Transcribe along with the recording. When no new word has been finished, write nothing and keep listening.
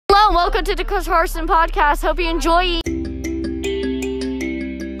Hello, welcome to the Corrine podcast. Hope you enjoy.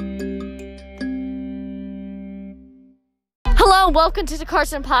 Hello, welcome to the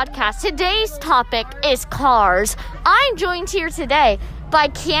Corrine podcast. Today's topic is cars. I'm joined here today by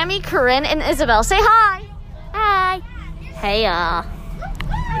Cammie, Corrine, and Isabel. Say hi. Hi. Hey,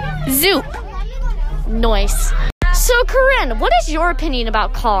 Zoop. Nice. So, Corrine, what is your opinion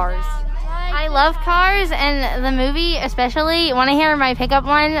about cars? I love cars, and the movie especially. Want to hear my pickup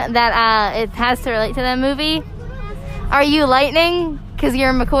one that it has to relate to the movie? Are you lightning? Because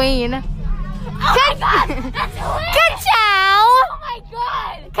you're McQueen. Oh my God, that's hilarious! Ka-chow! Oh my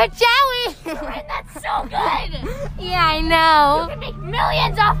God! Ka-chowie! Corrine, that's so good! Yeah, I know. You can make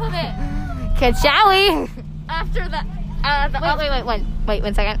millions off of it! Ka-chowie! After the, Wait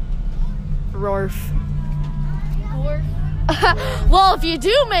 1 second. Rorf. Well, if you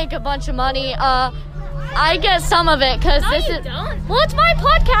do make a bunch of money, I get some of it because this is. Don't. Well, it's my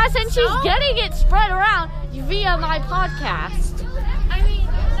podcast, and she's getting it spread around via my podcast. I mean,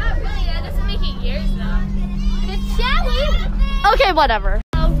 not really. That doesn't make it yours, though. Ka-chowie! Okay, whatever.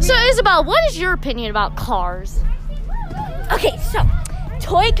 So, Isabel, what is your opinion about cars? Okay, so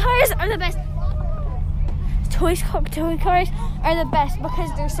toy cars are the best. Toy cars are the best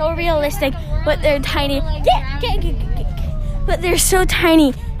because they're so realistic, but they're tiny. But they're so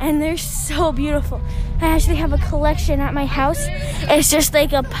tiny and they're so beautiful. I actually have a collection at my house. It's just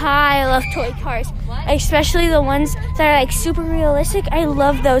like a pile of toy cars, especially the ones that are like super realistic. I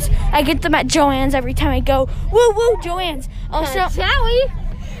love those. I get them at Joann's every time I go. Woo woo, Joann's. Also,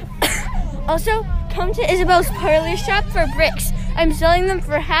 also come to Isabel's parlor shop for bricks. I'm selling them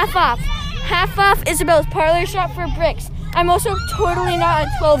for half off. Half off Isabel's parlor shop for bricks. I'm also totally not a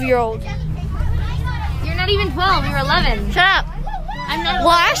 12-year-old. You're not even 12. You're 11. Shut up. I'm not. Well,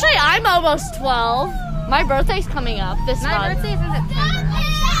 actually, I'm almost 12. My birthday's coming up this month. My birthday's in September.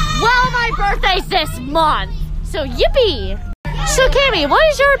 Well, my birthday's this month. So, yippee. So, Cammie, what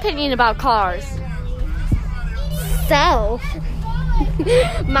is your opinion about cars? So,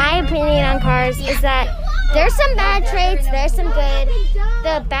 my opinion on cars is that there's some bad traits, there's some good.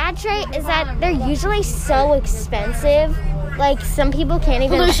 The bad trait is that they're usually so expensive. Like, some people can't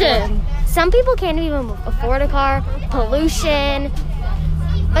even afford a car. Pollution.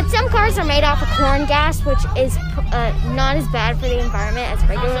 But some cars are made off of corn gas, which is not as bad for the environment as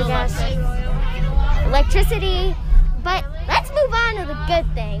regular gas. Electricity. But let's move on to the good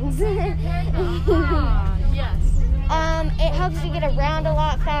things. Yes. It helps you get around a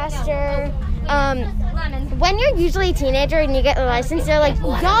lot faster. When you're usually a teenager and you get a license, you're like,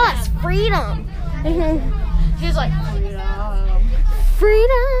 yes, freedom. He's like,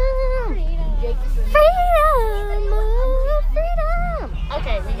 Freedom.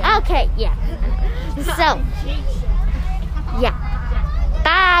 Okay, yeah. So, yeah.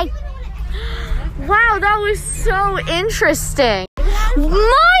 Bye. Wow, that was so interesting.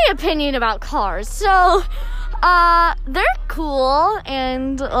 My opinion about cars. So, they're cool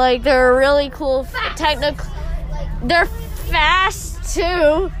and like they're really cool. Technical. They're fast too.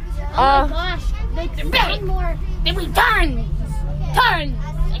 Oh my gosh, they sound more. Then we turn.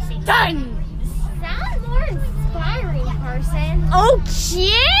 I say turn. Sound more inspiring, person.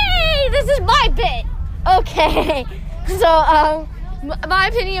 Okay, this is my bit. Okay, so my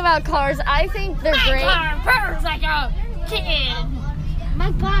opinion about cars. I think they're great. My car purrs like a kitten.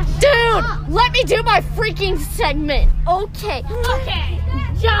 My gosh. Dude, let me do my freaking segment. Okay. Okay,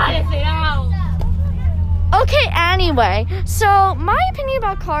 Jonathan, out. Okay, anyway, so my opinion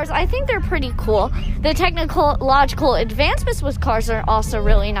about cars, I think they're pretty cool. The technological advancements with cars are also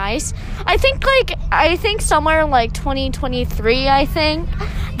really nice. I think somewhere in like 2023,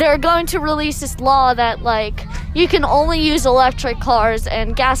 they're going to release this law that like you can only use electric cars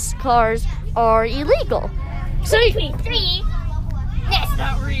and gas cars are illegal. So 2023? That's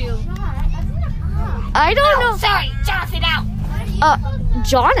not real. I don't know. Sorry, Jonathan out.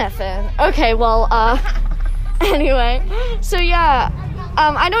 Jonathan. Okay, well, anyway, so yeah,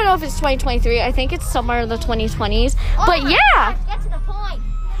 I don't know if it's 2023. I think it's somewhere in the 2020s. But yeah, Get to the point.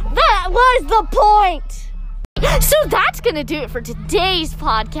 that was the point. So that's gonna do it for today's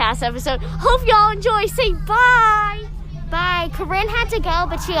podcast episode. Hope y'all enjoy. Say bye. Bye. Corrine had to go,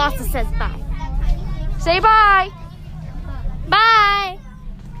 but she also says bye. Say bye. Bye.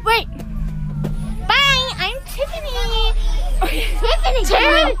 Wait. Bye. I'm Tiffany. Tiffany.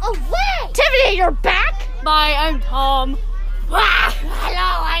 Away. Tiffany, you're back. Bye, I'm Tom.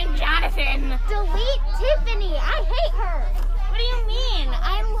 Hello, I'm Jonathan. Delete Tiffany. I hate her. What do you mean?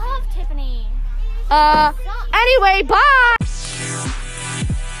 I love Tiffany. Anyway, bye.